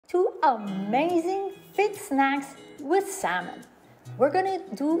two amazing fit snacks with salmon. We're gonna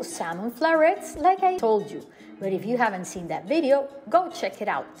do salmon florets like I told you, but if you haven't seen that video, go check it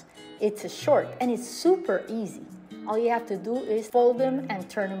out. It's a short and it's super easy. All you have to do is fold them and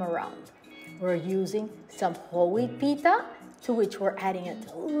turn them around. We're using some whole wheat pita, to which we're adding a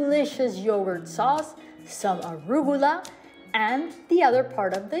delicious yogurt sauce, some arugula, and the other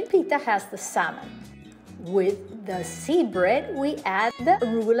part of the pita has the salmon. With the seed bread, we add the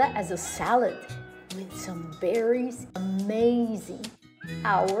arugula as a salad with some berries. Amazing.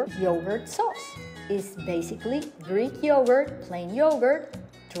 Our yogurt sauce is basically Greek yogurt, plain yogurt,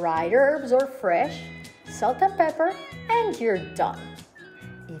 dried herbs or fresh, salt and pepper, and you're done.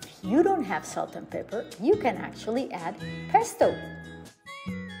 If you don't have salt and pepper, you can actually add pesto.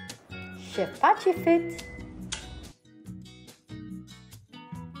 Chef Pachi Fit.